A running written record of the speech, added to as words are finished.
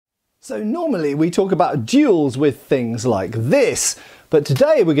So normally we talk about duels with things like this, but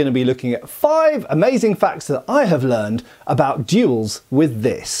today we're going to be looking at 5 amazing facts that I have learned about duels with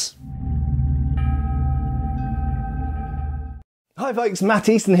this. Hi folks, Matt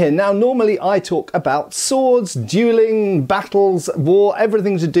Easton here. Now normally I talk about swords, dueling, battles, war,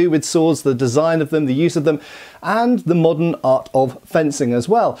 everything to do with swords, the design of them, the use of them, and the modern art of fencing as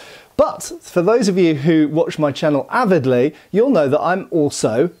well. But for those of you who watch my channel avidly, you'll know that I'm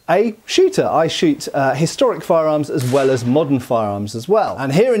also a shooter. I shoot historic firearms as well as modern firearms as well.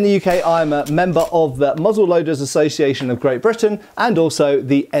 And here in the UK, I'm a member of the Muzzleloaders Association of Great Britain and also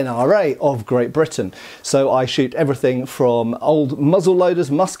the NRA of Great Britain. So I shoot everything from old muzzleloaders,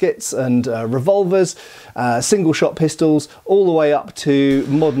 muskets and revolvers, single shot pistols, all the way up to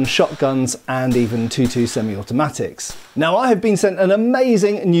modern shotguns and even 2.2 semi-automatics. Now I have been sent an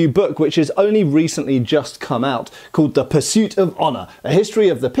amazing new book which has only recently just come out, called The Pursuit of Honour, a history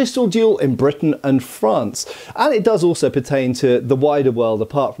of the pistol duel in Britain and France. And it does also pertain to the wider world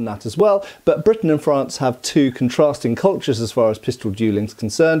apart from that as well, but Britain and France have 2 contrasting cultures as far as pistol dueling is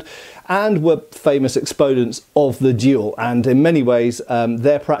concerned, and were famous exponents of the duel, and in many ways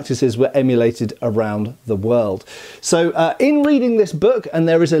their practices were emulated around the world. So in reading this book, and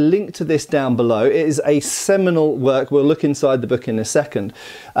there is a link to this down below, it is a seminal work. We'll look inside the book in a second.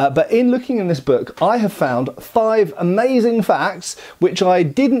 But in looking in this book, I have found 5 amazing facts which I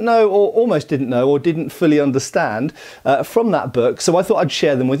didn't know, or almost didn't know, or didn't fully understand from that book. So I thought I'd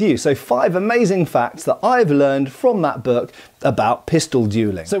share them with you. So 5 amazing facts that I've learned from that book about pistol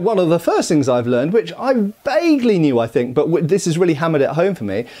dueling. So one of the first things I've learned, which I vaguely knew I think, but this has really hammered it home for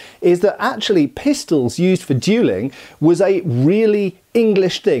me, is that actually pistols used for dueling was a really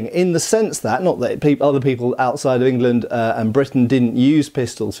English thing, in the sense that, not that other people outside of England and Britain didn't use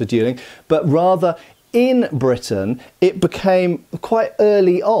pistols for dueling, but rather in Britain it became quite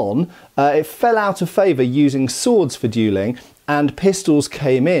early on, it fell out of favour using swords for dueling, and pistols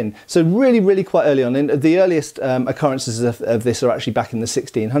came in. So really quite early on. And the earliest occurrences of this are actually back in the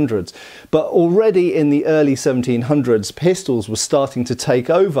 1600s. But already in the early 1700s, pistols were starting to take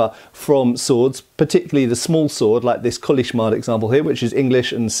over from swords, particularly the small sword, like this Kulishmad example here, which is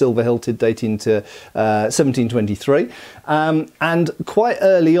English and silver-hilted, dating to 1723. And quite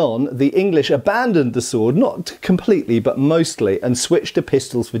early on, the English abandoned the sword, not completely, but mostly, and switched to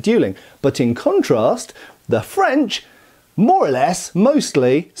pistols for dueling. But in contrast, the French, more or less,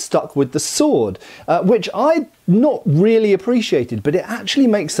 mostly stuck with the sword, which I not really appreciated, but it actually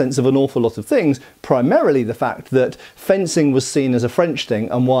makes sense of an awful lot of things, primarily the fact that fencing was seen as a French thing,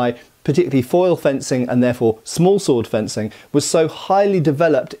 and why particularly foil fencing and therefore small sword fencing was so highly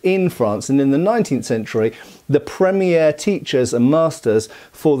developed in France. And in the 19th century, the premier teachers and masters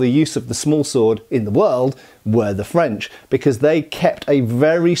for the use of the small sword in the world were the French, because they kept a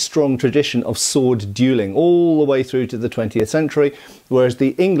very strong tradition of sword dueling all the way through to the 20th century, whereas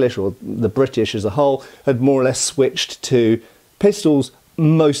the English, or the British as a whole, had more or less switched to pistols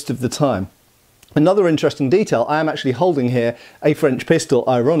most of the time. Another interesting detail, I am actually holding here a French pistol,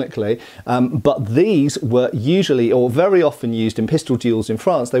 ironically, but these were usually, or very often used in pistol duels in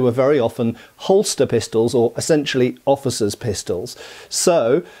France. They were very often holster pistols, or essentially officers' pistols.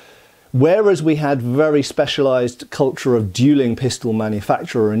 So, whereas we had very specialised culture of dueling pistol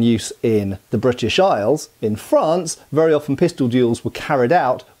manufacture and use in the British Isles, in France, very often pistol duels were carried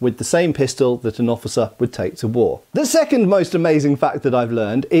out with the same pistol that an officer would take to war. The second most amazing fact that I've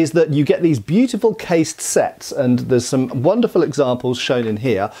learned is that you get these beautiful cased sets, and there's some wonderful examples shown in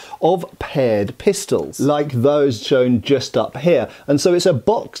here of paired pistols, like those shown just up here. And so it's a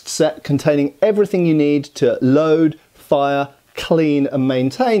boxed set containing everything you need to load, fire, clean and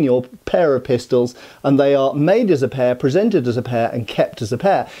maintain your pair of pistols, and they are made as a pair, presented as a pair, and kept as a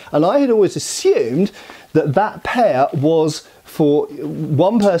pair. And I had always assumed that that pair was for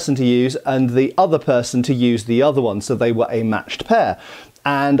one person to use and the other person to use the other one, so they were a matched pair.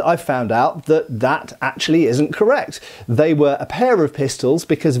 And I found out that that actually isn't correct. They were a pair of pistols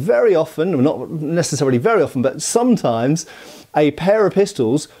because very often, not necessarily very often, but sometimes a pair of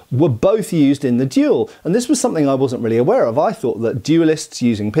pistols were both used in the duel. And this was something I wasn't really aware of. I thought that duelists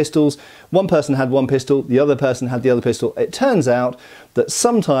using pistols, one person had one pistol, the other person had the other pistol. It turns out that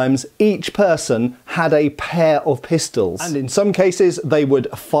sometimes each person had a pair of pistols. And in some cases, they would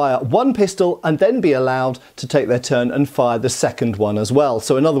fire one pistol and then be allowed to take their turn and fire the second one as well.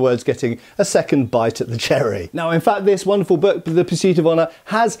 So in other words, getting a second bite at the cherry. Now, in fact, this wonderful book, The Pursuit of Honour,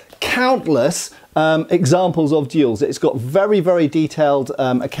 has countless examples of duels. It's got very detailed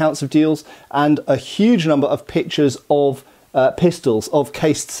accounts of duels and a huge number of pictures of pistols, of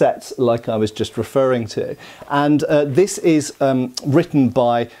cased sets like I was just referring to. And this is written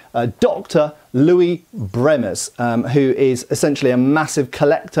by Dr. Louis Bremers, who is essentially a massive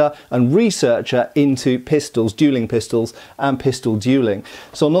collector and researcher into pistols, dueling pistols and pistol dueling.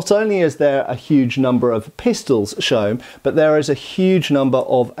 So not only is there a huge number of pistols shown, but there is a huge number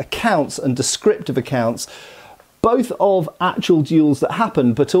of accounts and descriptive accounts, both of actual duels that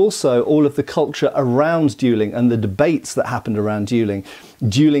happened, but also all of the culture around dueling and the debates that happened around dueling,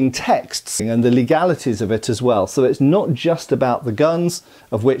 dueling texts and the legalities of it as well. So it's not just about the guns,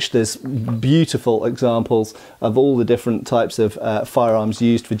 of which there's beautiful examples of all the different types of firearms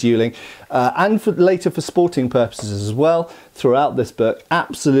used for dueling, and later for sporting purposes as well. Throughout this book,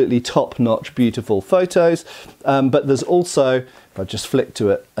 absolutely top-notch, beautiful photos, but there's also, if I just flick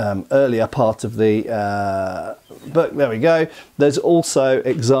to it, earlier part of the book, there we go, there's also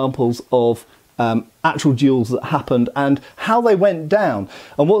examples of actual duels that happened and how they went down.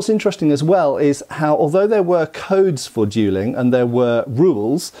 And what's interesting as well is how, although there were codes for dueling and there were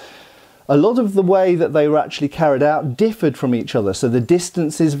rules, a lot of the way that they were actually carried out differed from each other. So the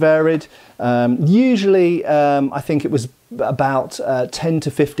distances varied. Usually, I think it was about 10 to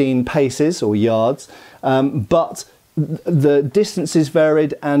 15 paces or yards, but the distances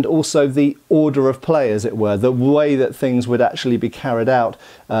varied, and also the order of play, as it were. The way that things would actually be carried out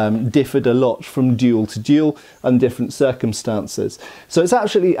differed a lot from duel to duel and different circumstances. So it's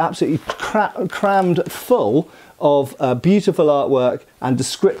actually absolutely crammed full of beautiful artwork and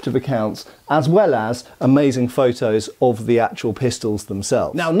descriptive accounts, as well as amazing photos of the actual pistols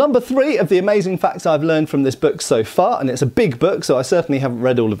themselves. Now, number 3 of the amazing facts I've learned from this book so far, and it's a big book, so I certainly haven't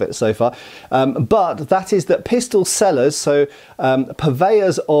read all of it so far, but that is that pistol sellers, so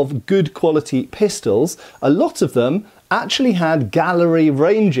purveyors of good quality pistols, a lot of them actually had gallery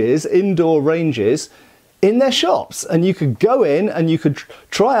ranges, indoor ranges, in their shops, and you could go in and you could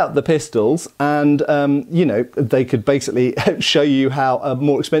try out the pistols, and you know, they could basically show you how a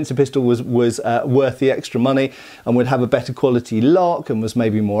more expensive pistol was worth the extra money and would have a better quality lock and was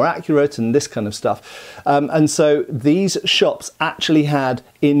maybe more accurate and this kind of stuff. And so these shops actually had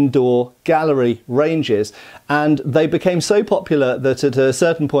indoor gallery ranges, and they became so popular that at a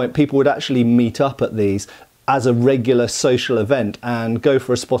certain point people would actually meet up at these as a regular social event and go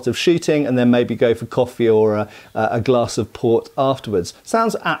for a spot of shooting and then maybe go for coffee or a glass of port afterwards.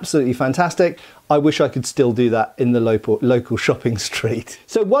 Sounds absolutely fantastic. I wish I could still do that in the local shopping street.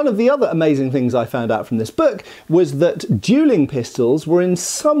 So one of the other amazing things I found out from this book was that dueling pistols were in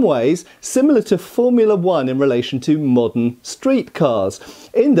some ways similar to Formula One in relation to modern street cars,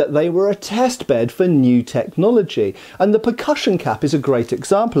 in that they were a test bed for new technology. And the percussion cap is a great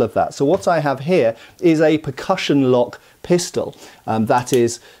example of that. So what I have here is a percussion lock pistol. That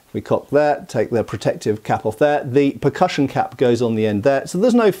is, we cock there, take the protective cap off there, the percussion cap goes on the end there, so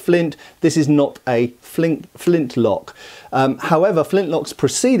there's no flint. This is not a flint lock. However, flintlocks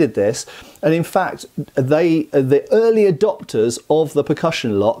preceded this, and in fact the early adopters of the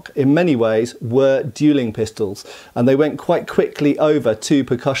percussion lock in many ways were dueling pistols, and they went quite quickly over to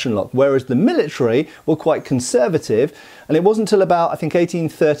percussion lock, whereas the military were quite conservative. And it wasn't until about, I think,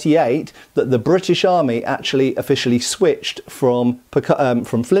 1838 that the British Army actually officially switched from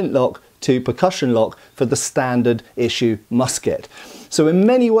flintlock to percussion lock for the standard issue musket. So in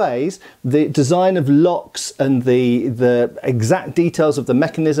many ways, the design of locks and the exact details of the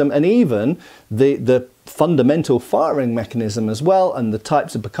mechanism, and even the fundamental firing mechanism as well, and the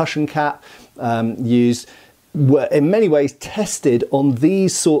types of percussion cap used, were in many ways tested on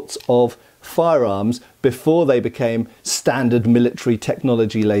these sorts of firearms before they became standard military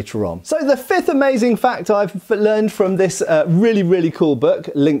technology later on. So the 5th amazing fact I've learned from this really cool book,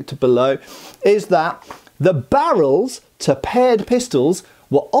 linked below, is that the barrels to paired pistols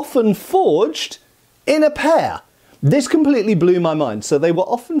were often forged in a pair. This completely blew my mind. So they were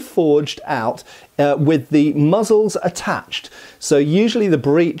often forged out with the muzzles attached. So usually the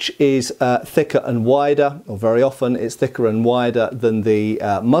breech is thicker and wider, or very often it's thicker and wider than the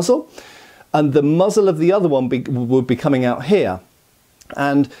muzzle. And the muzzle of the other one would be coming out here.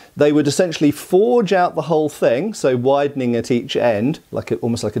 And they would essentially forge out the whole thing, so widening at each end,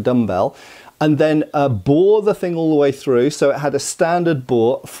 almost like a dumbbell, and then bore the thing all the way through. So it had a standard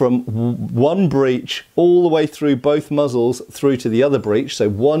bore from one breech all the way through both muzzles through to the other breech. So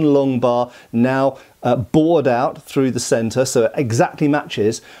one long bar now bored out through the center, so it exactly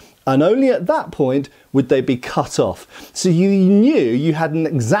matches. And only at that point would they be cut off. So you knew you had an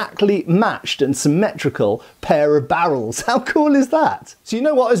exactly matched and symmetrical pair of barrels. How cool is that? So you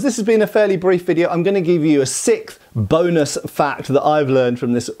know what, as this has been a fairly brief video, I'm going to give you a 6th bonus fact that I've learned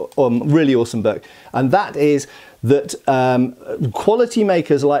from this really awesome book. And that is that quality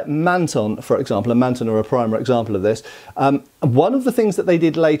makers like Manton, for example, and Manton are a prime example of this, one of the things that they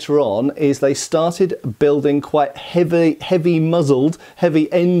did later on is they started building quite heavy muzzled,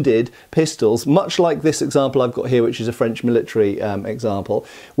 heavy ended pistols, much like this example I've got here, which is a French military example,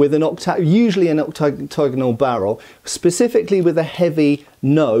 with an usually an octagonal barrel, specifically with a heavy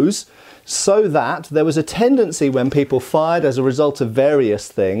nose, so that there was a tendency when people fired as a result of various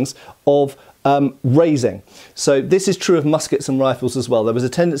things of raising. So this is true of muskets and rifles as well. There was a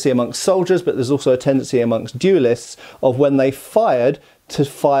tendency amongst soldiers, but there's also a tendency amongst duelists of when they fired to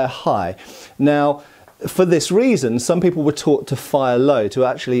fire high. Now, for this reason, some people were taught to fire low, to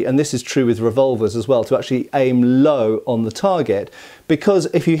actually, and this is true with revolvers as well, to actually aim low on the target, because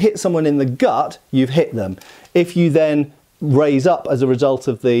if you hit someone in the gut, you've hit them. If you then raise up as a result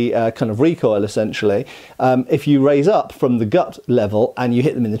of the kind of recoil, essentially, if you raise up from the gut level and you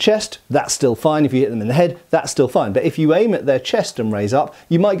hit them in the chest, that's still fine. If you hit them in the head, that's still fine. But if you aim at their chest and raise up,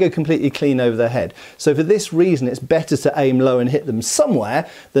 you might go completely clean over their head. So for this reason, it's better to aim low and hit them somewhere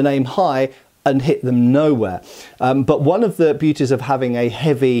than aim high and hit them nowhere. But one of the beauties of having a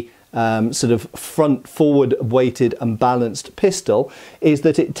heavy sort of forward weighted and balanced pistol is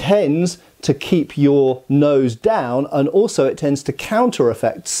that it tends to keep your nose down, and also it tends to counter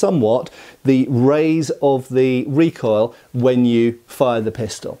effect somewhat the raise of the recoil when you fire the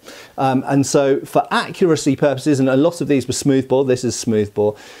pistol. And so for accuracy purposes, and a lot of these were smoothbore, this is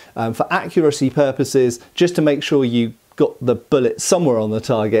smoothbore, for accuracy purposes, just to make sure you got the bullet somewhere on the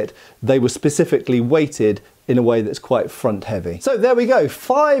target, they were specifically weighted in a way that's quite front heavy. So there we go,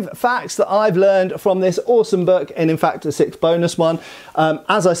 5 facts that I've learned from this awesome book, and in fact a 6th bonus one.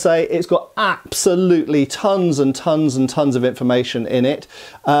 As I say, it's got absolutely tons and tons and tons of information in it.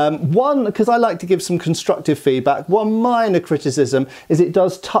 One, because I like to give some constructive feedback, one minor criticism is it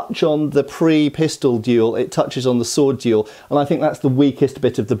does touch on the pre-pistol duel, it touches on the sword duel, and I think that's the weakest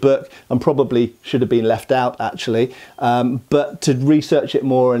bit of the book and probably should have been left out actually. But to research it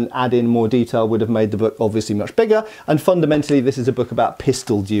more and add in more detail would have made the book obviously much bigger, and fundamentally this is a book about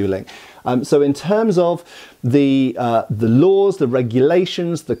pistol dueling. So in terms of the laws, the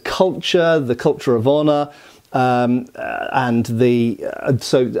regulations, the culture of honour, and the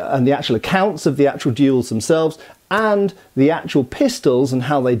actual accounts of the actual duels themselves, and the actual pistols and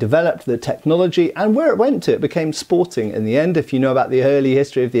how they developed, the technology and where it went to. It became sporting in the end. If you know about the early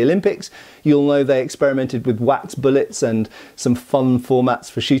history of the Olympics, you'll know they experimented with wax bullets and some fun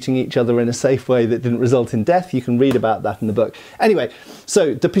formats for shooting each other in a safe way that didn't result in death. You can read about that in the book. Anyway,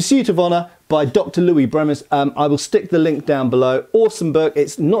 so The Pursuit of Honour by Dr. Louis Bremis. I will stick the link down below. Awesome book.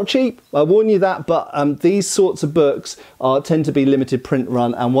 It's not cheap, I warn you that, but these sorts of books tend to be limited print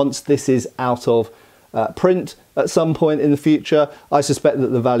run, and once this is out of print at some point in the future, I suspect that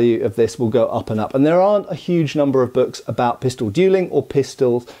the value of this will go up and up. And there aren't a huge number of books about pistol dueling or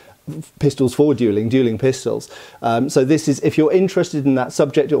pistols for dueling pistols. So this is, if you're interested in that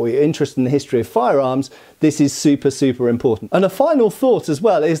subject or you're interested in the history of firearms, this is super, super important. And a final thought as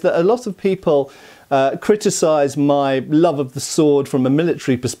well is that a lot of people criticise my love of the sword from a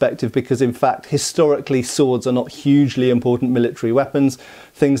military perspective, because in fact historically swords are not hugely important military weapons.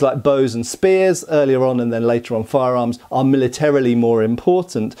 Things like bows and spears earlier on and then later on firearms are militarily more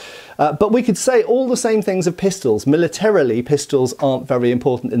important. But we could say all the same things of pistols. Militarily, pistols aren't very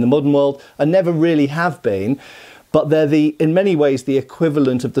important in the modern world and never really have been. But they're in many ways the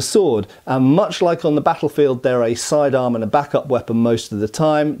equivalent of the sword. And much like on the battlefield, they're a sidearm and a backup weapon most of the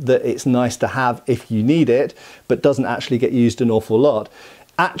time, that it's nice to have if you need it, but doesn't actually get used an awful lot.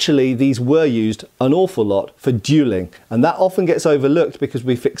 Actually, these were used an awful lot for dueling, and that often gets overlooked because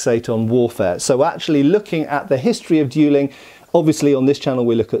we fixate on warfare. So actually looking at the history of dueling, obviously on this channel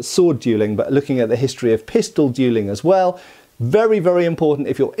we look at sword dueling, but looking at the history of pistol dueling as well, very, very important.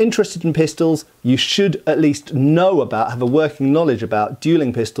 If you're interested in pistols, you should at least have a working knowledge about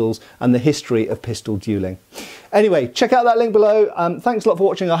dueling pistols and the history of pistol dueling. Anyway, check out that link below. Thanks a lot for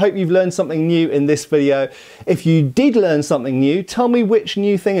watching. I hope you've learned something new in this video. If you did learn something new, tell me which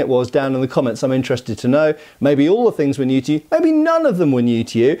new thing it was down in the comments. I'm interested to know. Maybe all the things were new to you. Maybe none of them were new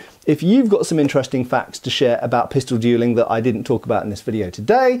to you. If you've got some interesting facts to share about pistol dueling that I didn't talk about in this video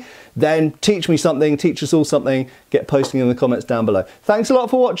today, then teach me something, teach us all something, get posting in the comments down below. Thanks a lot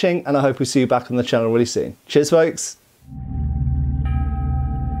for watching, and I hope we see you back on the channel really soon. Cheers, folks.